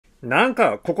なん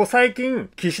か、ここ最近、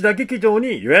岸田劇場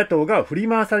に与野党が振り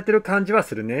回されてる感じは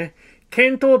するね。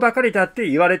検討ばかりだって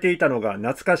言われていたのが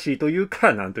懐かしいという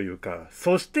か、なんというか。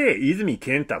そして、泉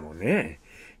健太もね。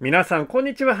皆さん、こん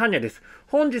にちは、はんにゃです。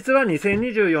本日は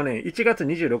2024年1月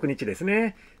26日です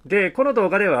ね。で、この動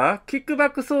画では、キックバッ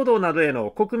ク騒動などへの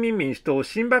国民民主党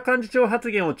榛葉幹事長発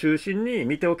言を中心に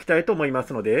見ておきたいと思いま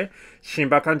すので、榛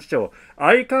葉幹事長、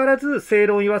相変わらず正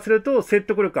論言わせると説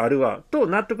得力あるわ、と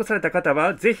納得された方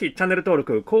は、ぜひチャンネル登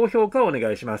録、高評価をお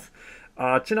願いします。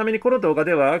ちなみにこの動画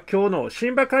では今日の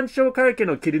榛葉幹事長会見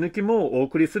の切り抜きもお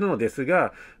送りするのです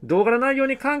が、動画の内容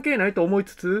に関係ないと思い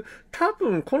つつ、多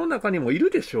分この中にもい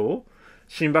るでしょう？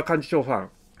榛葉幹事長ファン。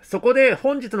そこで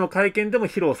本日の会見でも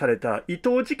披露された伊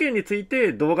藤事件につい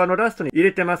て動画のラストに入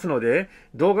れてますので、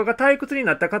動画が退屈に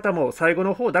なった方も最後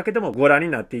の方だけでもご覧に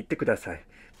なっていってください。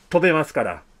飛べますか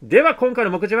ら。では今回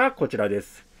の目次はこちらで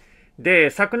す。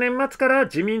で、昨年末から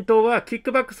自民党はキッ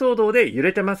クバック騒動で揺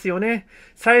れてますよね。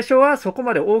最初はそこ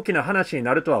まで大きな話に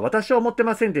なるとは私は思って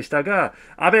ませんでしたが、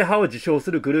安倍派を自称す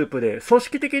るグループで組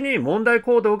織的に問題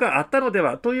行動があったので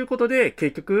はということで、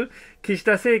結局、岸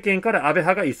田政権から安倍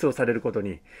派が一掃されること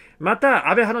に。また、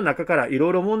安倍派の中からいろ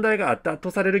いろ問題があったと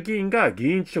される議員が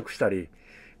議員辞職したり、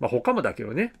他もだけ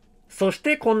どね。そし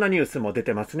てこんなニュースも出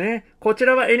てますね。こち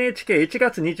らは NHK1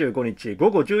 月25日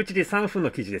午後11時3分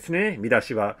の記事ですね。見出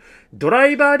しは、ドラ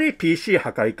イバーで PC 破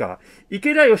壊か、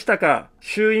池田義孝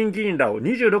衆院議員らを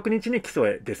26日に起訴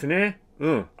へですね。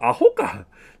アホか。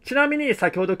ちなみに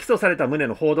先ほど起訴された旨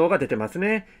の報道が出てます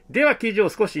ね。では記事を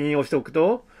少し引用しておく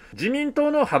と、自民党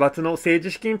の派閥の政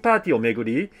治資金パーティーをめぐ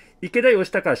り、池田義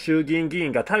孝衆議院議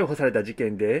員が逮捕された事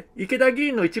件で、池田議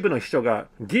員の一部の秘書が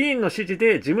議員の指示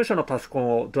で事務所のパソコ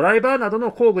ンをドライバーなど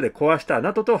の工具で壊した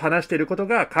などと話していること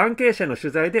が関係者の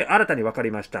取材で新たに分かり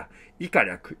ました。以下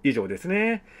略、以上です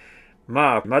ね。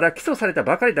まだ起訴された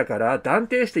ばかりだから断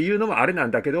定して言うのもあれな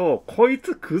んだけど、こい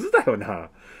つクズだよな。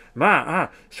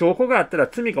証拠があったら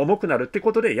罪が重くなるって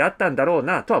ことでやったんだろう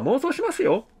なとは妄想します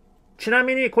よ。ちな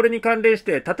みにこれに関連し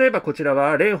て、例えばこちら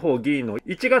は蓮舫議員の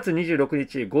1月26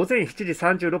日午前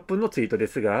7時36分のツイートで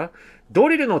すが、ド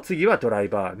リルの次はドライ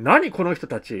バー、何この人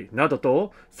たち、など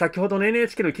と、先ほどの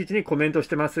NHK の記事にコメントし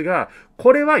てますが、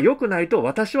これは良くないと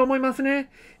私は思いますね。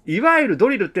いわゆるド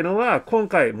リルってのは、今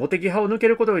回茂木派を抜け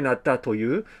ることになったとい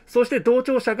う、そして同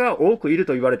調者が多くいる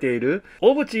と言われている、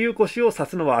小渕優子氏を指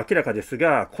すのは明らかです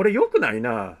が、これ良くない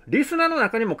な。リスナーの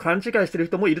中にも勘違いしている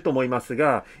人もいると思います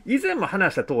が、以前も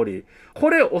話した通り、こ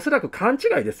れおそらく勘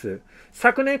違いです。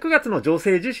昨年9月の女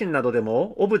性自身などで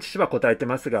も小渕氏は答えて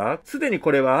ますが、すでに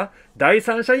これは第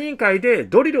三者委員会で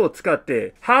ドリルを使っ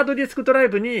てハードディスクドライ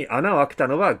ブに穴を開けた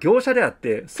のは業者であっ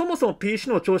て、そもそも PC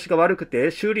の調子が悪く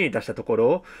て修理に出したとこ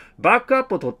ろ、バックアッ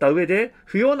プを取った上で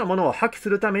不要なものを破棄す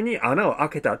るために穴を開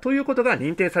けたということが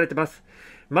認定されています。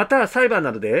また裁判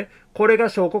などでこれが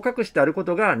証拠隠しであるこ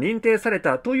とが認定され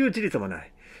たという事実もな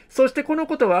い。そしてこの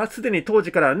ことはすでに当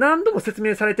時から何度も説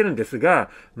明されてるんですが、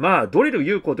ドリル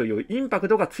優子というインパク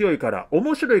トが強いから、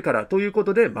面白いからというこ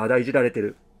とでまだいじられて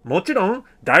る。もちろん、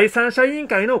第三者委員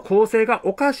会の構成が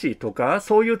おかしいとか、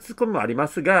そういうツッコミもありま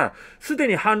すが、すで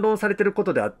に反論されてるこ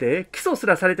とであって、起訴す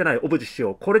らされてない小渕氏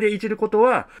をこれでいじること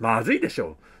はまずいでし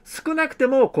ょう。少なくて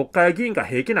も国会議員が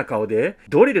平気な顔で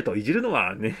ドリルといじるの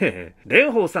はね、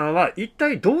蓮舫さんは一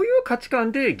体どういう価値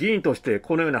観で議員として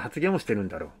このような発言をしてるん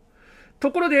だろう。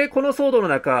ところで、この騒動の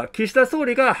中、岸田総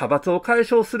理が派閥を解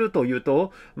消するという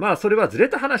と、それはずれ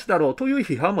た話だろうという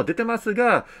批判も出てます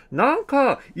が、なん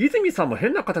か、泉さんも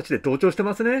変な形で同調して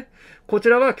ますね。こち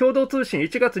らは共同通信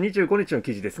1月25日の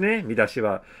記事ですね。見出し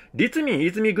は、立民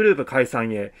泉グループ解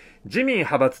散へ、自民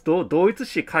派閥と同一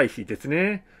視回避です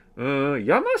ね。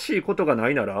やましいことが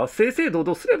ないなら、正々堂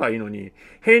々すればいいのに、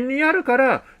変にやるか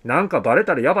ら、なんかバレ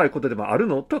たらやばいことでもある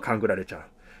のと勘ぐられちゃう。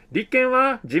立憲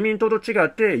は自民党と違っ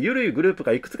て緩いグループ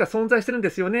がいくつか存在してるんで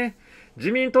すよね。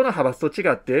自民党の派閥と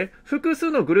違って複数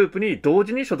のグループに同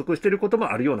時に所属していること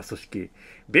もあるような組織。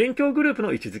勉強グループ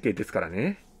の位置づけですから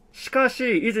ね。しか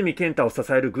し、泉健太を支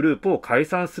えるグループを解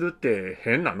散するって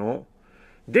変なの？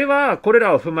では、これ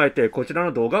らを踏まえてこちら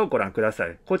の動画をご覧くださ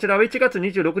い。こちらは1月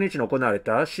26日に行われ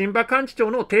た榛葉幹事長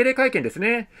の定例会見です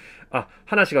ね。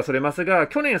話がそれますが、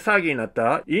去年騒ぎになっ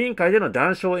た委員会での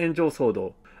談笑炎上騒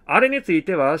動。あれについ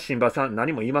ては榛葉さん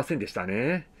何も言いませんでした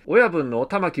ね。親分の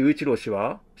玉木雄一郎氏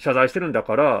は謝罪してるんだ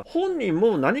から、本人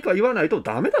も何か言わないと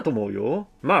ダメだと思うよ。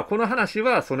この話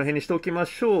はその辺にしておきま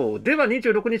しょう。では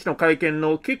26日の会見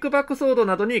のキックバック騒動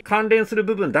などに関連する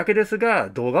部分だけですが、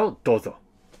動画をどうぞ。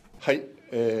はい、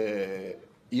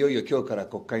いよいよ今日から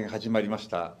国会が始まりまし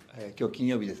た。今日金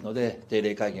曜日ですので、定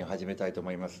例会見を始めたいと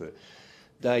思います。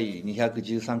第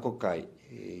213国会、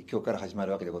今日から始ま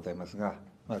るわけでございますが、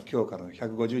今日からの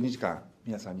150日間、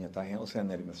皆さんには大変お世話に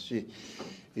なりますし、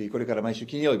これから毎週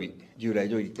金曜日、従来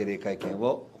通り定例会見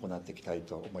を行っていきたい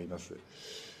と思います。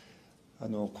こ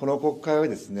の国会は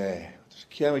ですね、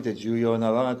極めて重要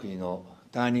な我が国の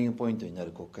ターニングポイントにな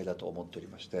る国会だと思っており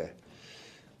まして、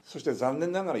そして残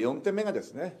念ながら4点目がで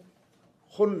すね、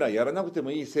本来やらなくて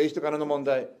もいい政治とカネの問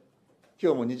題、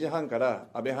今日も2時半から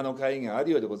安倍派の会議があ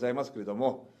るようでございますけれど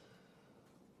も、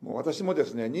もう私もで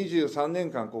すね、23年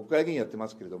間国会議員やってま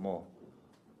すけれども、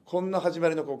こんな始ま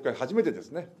りの国会、初めてで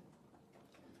すね。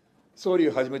総理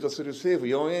をはじめとする政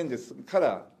府4園ですか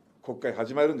ら国会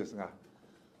始まるんですが、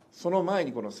その前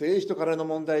にこの政治とカネの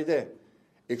問題で、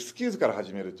エクスキューズから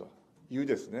始めるという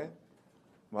ですね、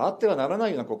あってはならな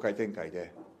いような国会展開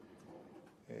で、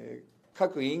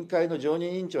各委員会の常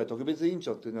任委員長や特別委員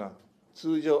長というのは、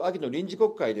通常、秋の臨時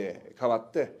国会で変わ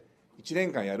って、1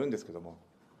年間やるんですけども、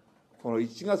この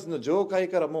1月の上会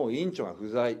からもう委員長が不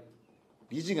在、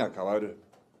理事が変わる、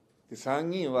参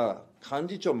議院は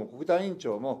幹事長も国対委員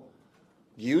長も、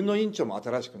議運の委員長も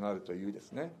新しくなるというで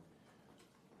すね、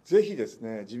ぜひです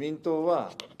ね、自民党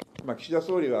は、岸田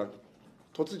総理は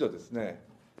突如ですね、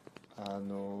派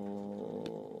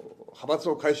閥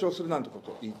を解消するなんてこ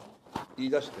とを言い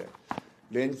出して、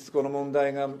連日この問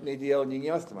題がメディアを賑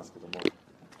わせてますけども、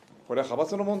これは派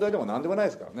閥の問題でもなんでもない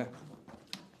ですからね。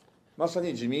まさ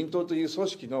に自民党という組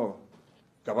織の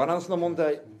ガバナンスの問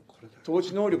題、統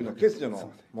治能力の欠如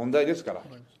の問題ですから、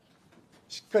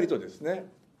しっかりとですね、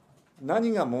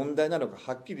何が問題なのか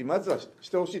はっきりまずはし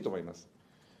てほしいと思います。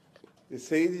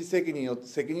政治責任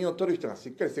を取る人がし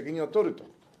っかり責任を取ると。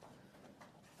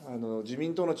自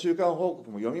民党の中間報告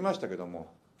も読みましたけど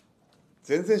も、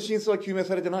全然真相は究明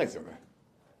されてないですよね。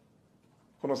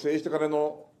この政治とカネ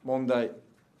の問題、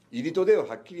入りと出を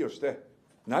はっきりをして、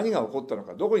何が起こったの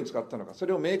か、どこに使ったのか、そ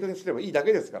れを明確にすればいいだ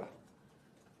けですから、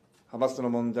派閥の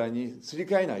問題にすり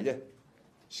替えないで、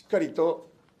しっかり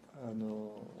と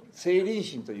政倫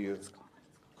審という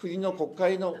国の国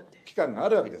会の機関があ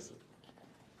るわけです。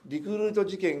リクルート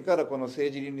事件からこの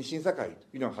政治倫理審査会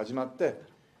というのが始まって、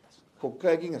国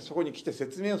会議員がそこに来て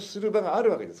説明をする場がある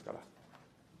わけですから、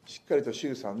しっかりと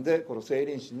衆参で、この政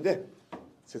倫審で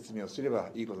説明をすれ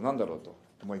ばいいことなんだろうと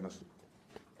思います。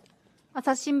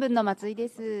朝日新聞の松井で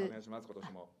す。お願いします。今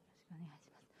年も。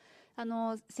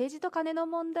政治とカネの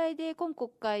問題で今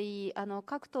国会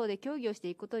各党で協議をして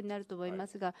いくことになると思いま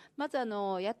すが、まず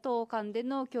野党間で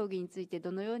の協議について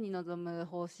どのように臨む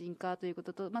方針かというこ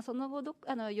とと、その後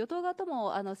与党側と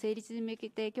も成立に向け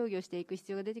て協議をしていく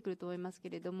必要が出てくると思いますけ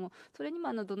れども、それに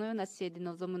もどのような姿勢で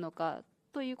臨むのか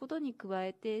ということに加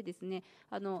えてですね、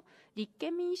立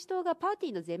憲民主党がパーティ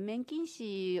ーの全面禁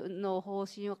止の方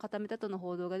針を固めたとの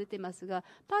報道が出てますが、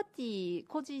パーティー、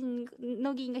個人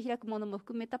の議員が開くものも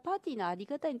含めたパーティーの在り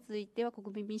方については、国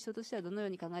民民主党としてはどのよう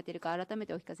に考えているか、改め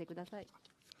てお聞かせください。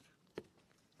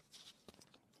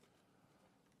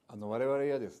我々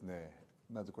はですね、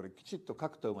まずこれ、きちっと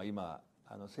各党が今、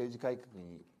政治改革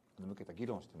に向けた議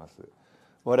論をしています。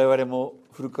我々も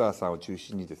古川さんを中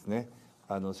心にですね、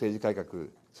政治改革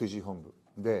推進本部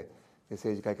で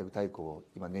政治改革大綱を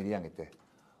今練り上げて、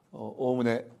おおむ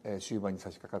ね終盤に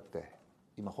差し掛かって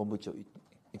今本部長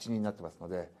一任になってますの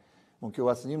で、もう今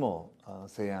日明日にも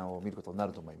成案を見ることにな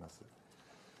ると思います。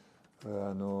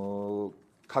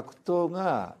各党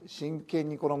が真剣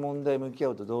にこの問題に向き合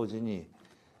うと同時に、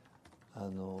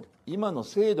今の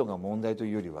制度が問題とい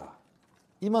うよりは、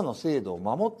今の制度を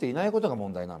守っていないことが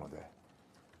問題なので、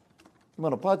今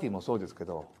のパーティーもそうですけ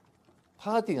ど、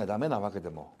パーティーがダメなわけ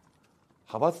でも、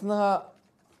派閥が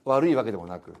悪いわけでも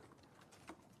なく、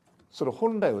それ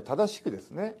本来を正しくで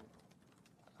すね、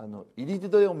入り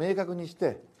手を明確にし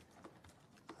て、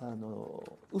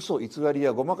嘘偽り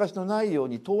やごまかしのないよう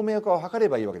に透明化を図れ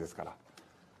ばいいわけですから、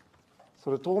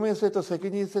それ透明性と説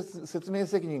明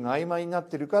責任が曖昧になっ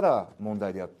ているから問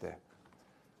題であって、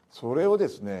それをで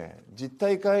すね、実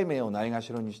態解明をないが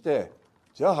しろにして、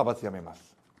じゃあ派閥やめま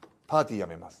す、パーティーや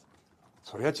めます、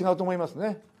それは違うと思います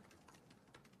ね。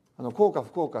効か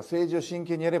不効か、政治を真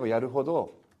剣にやればやるほ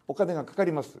どお金がかか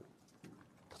ります。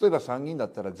例えば参議院だ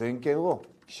ったら全権を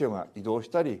秘書が移動し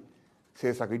たり、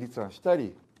政策立案した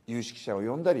り、有識者を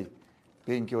呼んだり、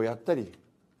勉強をやったり、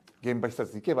現場視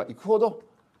察行けば行くほど、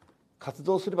活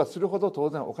動すればするほど当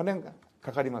然お金が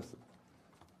かかります。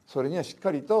それにはしっ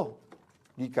かりと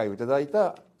理解をいただい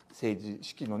た政治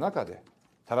資金の中で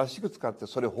正しく使って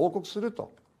それを報告する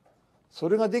と。そ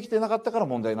れができてなかったから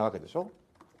問題なわけでしょ。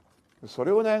そ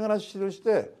れをないがらしとし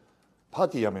てパー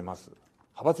ティーやめます、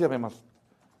派閥やめます。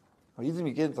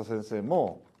泉健太先生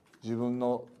も自分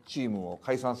のチームを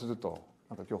解散すると、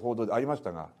なんか今日報道でありまし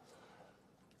たが、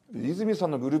泉さ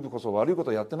んのグループこそ悪いこ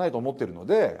とをやってないと思ってるの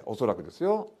で、おそらくです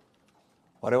よ、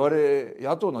我々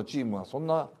野党のチームはそん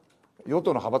な与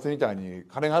党の派閥みたいに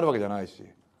金があるわけじゃないし、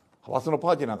派閥のパ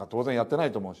ーティーなんか当然やってな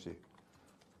いと思うし、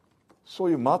そ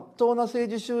ういう真っ当な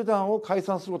政治集団を解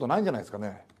散することないんじゃないですか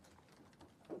ね。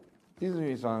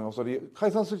泉さん、それ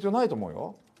解散する必要ないと思う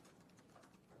よ。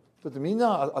だってみん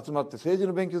な集まって政治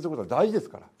の勉強することは大事です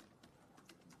から。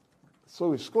そ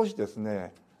ういう少しです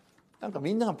ね、なんか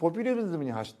みんながポピュリズム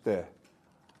に走って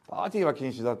パーティーは禁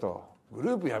止だと、グ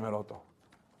ループやめろと、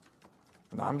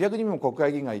何百人も国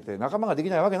会議員がいて仲間ができ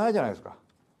ないわけないじゃないですか。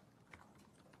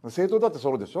政党だって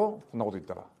そうでしょ、そんなこと言っ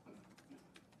たら。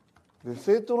で、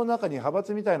政党の中に派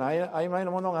閥みたいな曖昧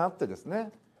なものがあってです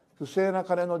ね、不正な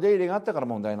金の出入りがあったから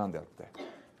問題なんであって、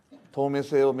透明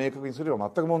性を明確にすれば全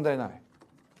く問題ない。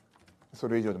そ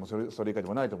れ以上でもそれ以下で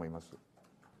もないと思います。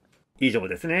以上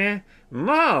ですね。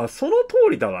まあ、その通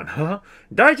りだわな。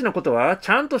大事なことは、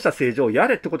ちゃんとした政治をや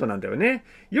れってことなんだよね。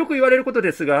よく言われること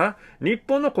ですが、日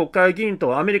本の国会議員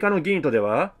とアメリカの議員とで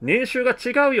は、年収が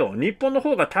違うよ、日本の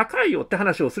方が高いよって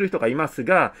話をする人がいます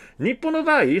が、日本の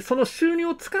場合、その収入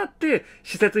を使って、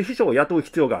施設秘書を雇う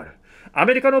必要がある。ア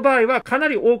メリカの場合は、かな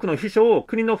り多くの秘書を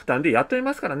国の負担で雇え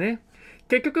ますからね。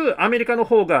結局、アメリカの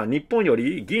方が日本よ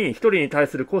り議員一人に対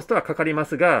するコストはかかりま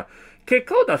すが、結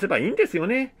果を出せばいいんですよ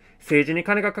ね。政治に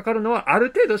金がかかるのはある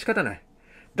程度仕方ない。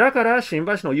だから、新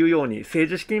橋の言うように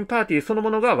政治資金パーティーその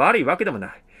ものが悪いわけでもな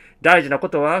い。大事なこ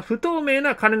とは、不透明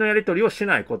な金のやり取りをし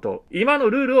ないこと。今の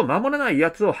ルールを守らない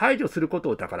奴を排除するこ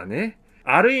とだからね。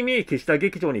ある意味、岸田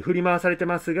劇場に振り回されて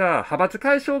ますが、派閥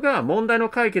解消が問題の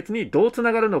解決にどうつ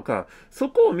ながるのか、そ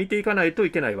こを見ていかないと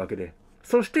いけないわけで。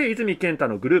そして泉健太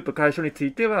のグループ解消につ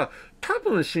いては、多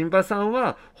分新馬さん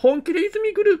は本気で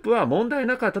泉グループは問題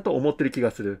なかったと思ってる気が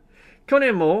する。去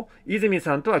年も泉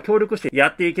さんとは協力してや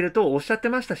っていけるとおっしゃって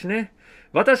ましたしね。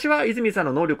私は泉さん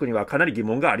の能力にはかなり疑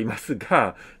問があります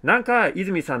が、なんか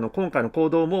泉さんの今回の行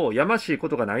動もやましいこ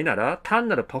とがないなら単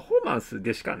なるパフォーマンス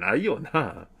でしかないよ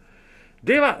な。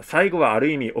では最後はあ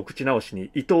る意味お口直しに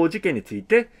伊藤事件につい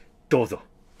てどうぞ。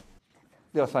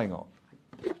では最後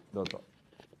どうぞ。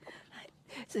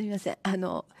すみません。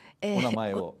お名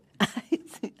前を。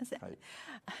すみません。は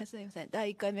い、すみません。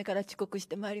第1回目から遅刻し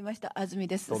てまいりました安住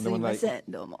です。とんでもない。すみませ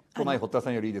ん。どうも。都内堀田さ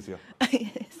んよりいいですよ。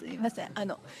すみません。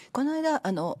この間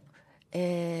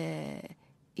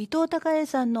伊藤孝恵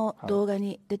さんの動画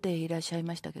に出ていらっしゃい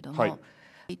ましたけども。はい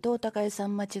伊藤孝恵さ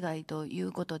ん間違いとい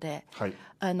うことで、はい、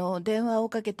電話を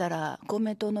かけたら公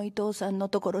明党の伊藤さんの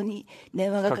ところに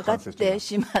電話がかかって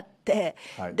しまって、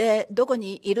はい、でどこ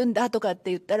にいるんだとかって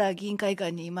言ったら議員会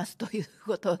館にいますという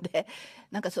ことで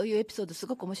なんかそういうエピソードす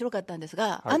ごく面白かったんです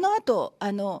が、はい、後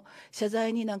謝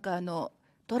罪になんか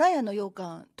虎屋の羊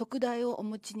羹特大をお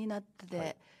持ちになってて、は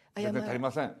い、全然足り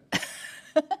ません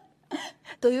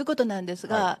ということなんです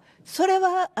が、はい、それ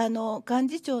は幹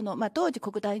事長の、当時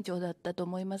国対委員長だったと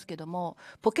思いますけども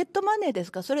ポケットマネーで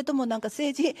すか、それともなんか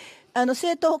政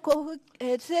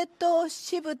党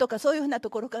支部とかそういうふうな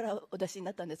ところからお出しに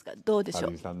なったんですか、どうでしょ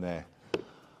う。さんね、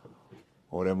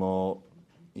俺も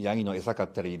ヤギの餌買っ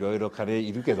たりいろいろ金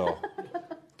いるけど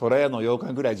虎屋の羊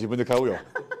羹ぐらい自分で買うよ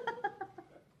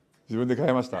自分で買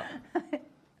いました、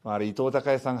あれ伊藤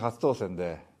孝恵さん初当選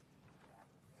で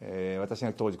私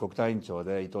が当時国対委員長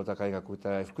で伊藤孝恵が国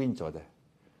対副委員長で、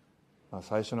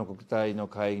最初の国対の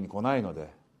会議に来ないの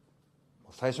で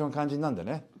最初の肝心なんで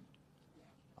ね、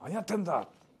何やってんだ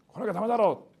来なきゃダメだ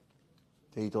ろ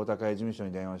うって伊藤孝恵事務所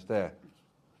に電話して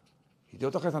「伊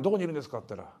藤孝恵さんどこにいるんですか?」っ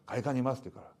て言ったら「会館にいます」って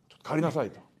言うから「ちょっと帰りなさ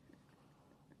い」と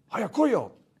「早く来い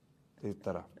よ」って言っ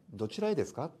たら「どちらへで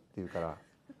すか?」って言うから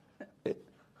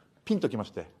ピンときまし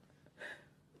て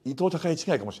伊藤孝恵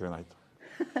違いかもしれないと。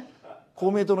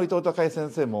公明党の伊藤孝恵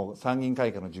先生も参議院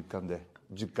会館の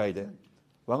10階で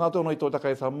我が党の伊藤孝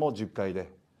恵さんも10階で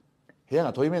部屋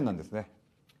が対面なんですね。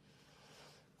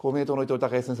公明党の伊藤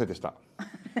孝恵先生でした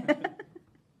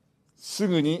す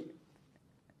ぐに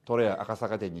虎屋赤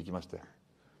坂店に行きまして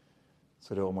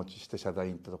それをお持ちして謝罪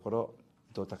に行ったところ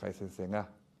伊藤孝恵先生が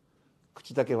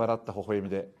口だけ笑った微笑み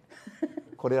で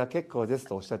「これは結構です」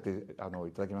とおっしゃっていた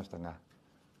だきましたが、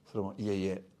それも「いえい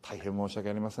え大変申し訳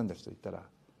ありませんでした」と言ったら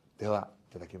「では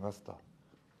いただきます」と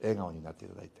笑顔になってい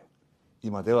ただいて、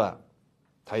今では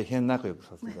大変仲良く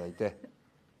させていただいて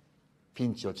ピ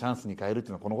ンチをチャンスに変えるってい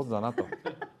うのはこのことだなと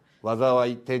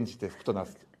災い転じて福とな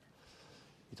す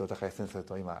伊藤孝恵先生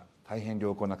と今大変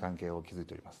良好な関係を築い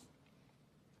ております。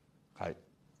はい、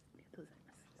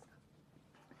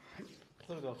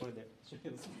それではこれで終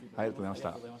了です。はい、ありがとうござ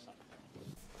いました。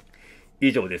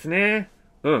以上ですね。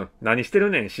何してる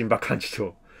ねん新馬幹事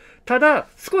長。ただ、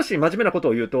少し真面目なこと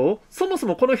を言うと、そもそ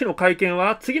もこの日の会見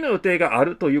は次の予定があ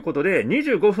るということで、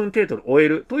25分程度で終え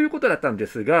るということだったんで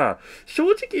すが、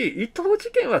正直、伊藤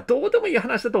事件はどうでもいい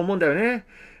話だと思うんだよね。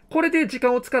これで時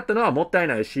間を使ったのはもったい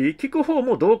ないし、聞く方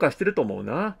もどうかしてると思う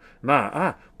な。ま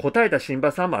あ、答えた新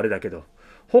馬さんもあれだけど、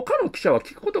他の記者は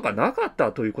聞くことがなかっ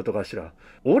たということかしら。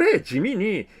俺、地味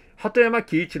に、鳩山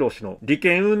喜一郎氏の利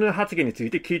権云々発言につ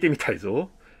いて聞いてみたいぞ。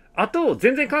あと、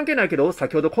全然関係ないけど、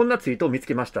先ほどこんなツイートを見つ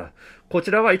けました。こ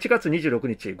ちらは1月26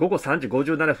日午後3時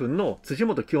57分の辻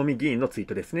元清美議員のツイー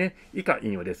トですね。以下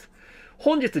引用です。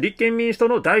本日、立憲民主党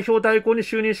の代表代行に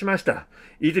就任しました。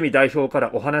泉代表か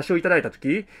らお話をいただいたと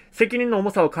き、責任の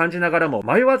重さを感じながらも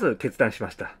迷わず決断し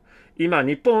ました。今、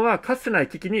日本はかつてない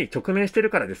危機に直面してい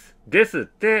るからです。ですっ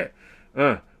て、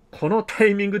このタ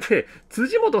イミングで、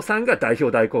辻元さんが代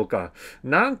表代行か。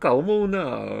なんか思う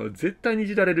な。絶対にい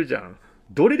じられるじゃん。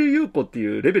ドリル優子ってい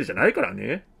うレベルじゃないから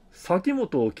ね。崎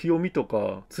本清美と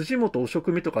か、辻元お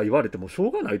食味とか言われてもしょ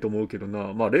うがないと思うけど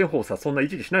な。まあ、蓮舫さんそんない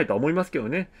じりしないとは思いますけど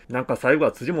ね。なんか最後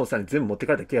は辻元さんに全部持って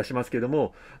帰った気がしますけど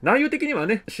も、内容的には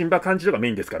ね、榛葉幹事長がメ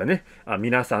インですからね。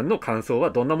皆さんの感想は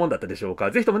どんなもんだったでしょうか。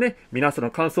ぜひともね、皆さん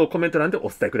の感想をコメント欄でお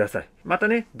伝えください。また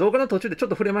ね、動画の途中でちょっ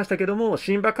と触れましたけども、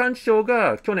榛葉幹事長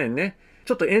が去年ね、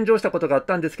ちょっと炎上したことがあっ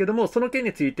たんですけども、その件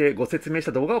についてご説明し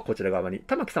た動画をこちら側に。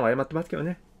玉木さんは謝ってますけど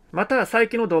ね。また、最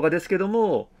近の動画ですけど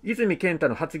も、泉健太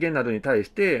の発言などに対し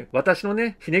て、私の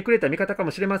ね、ひねくれた見方か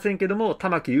もしれませんけども、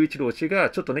玉木雄一郎氏が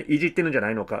ちょっとね、いじってるんじゃな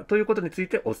いのか、ということについ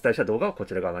てお伝えした動画をこ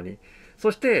ちら側に。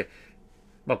そして、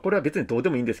これは別にどうで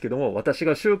もいいんですけども、私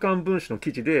が週刊文春の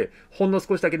記事で、ほんの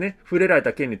少しだけね、触れられ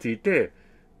た件について、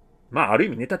ある意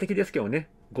味ネタ的ですけどね、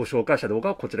ご紹介した動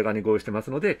画をこちら側にご用意してます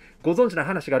ので、ご存知の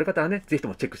話がある方はね、ぜひと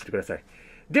もチェックしてください。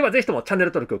ではぜひともチャンネ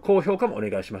ル登録、高評価もお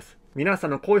願いします。皆さ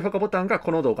んの高評価ボタンが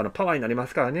この動画のパワーになりま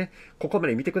すからね、ここま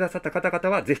で見てくださった方々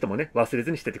はぜひともね、忘れ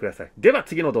ずにしてってください。では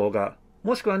次の動画、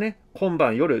もしくはね、今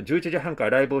晩夜11時半から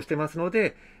ライブをしてますの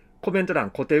で、コメント欄、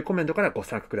固定コメントからご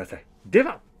参加ください。で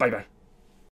は、バイバイ。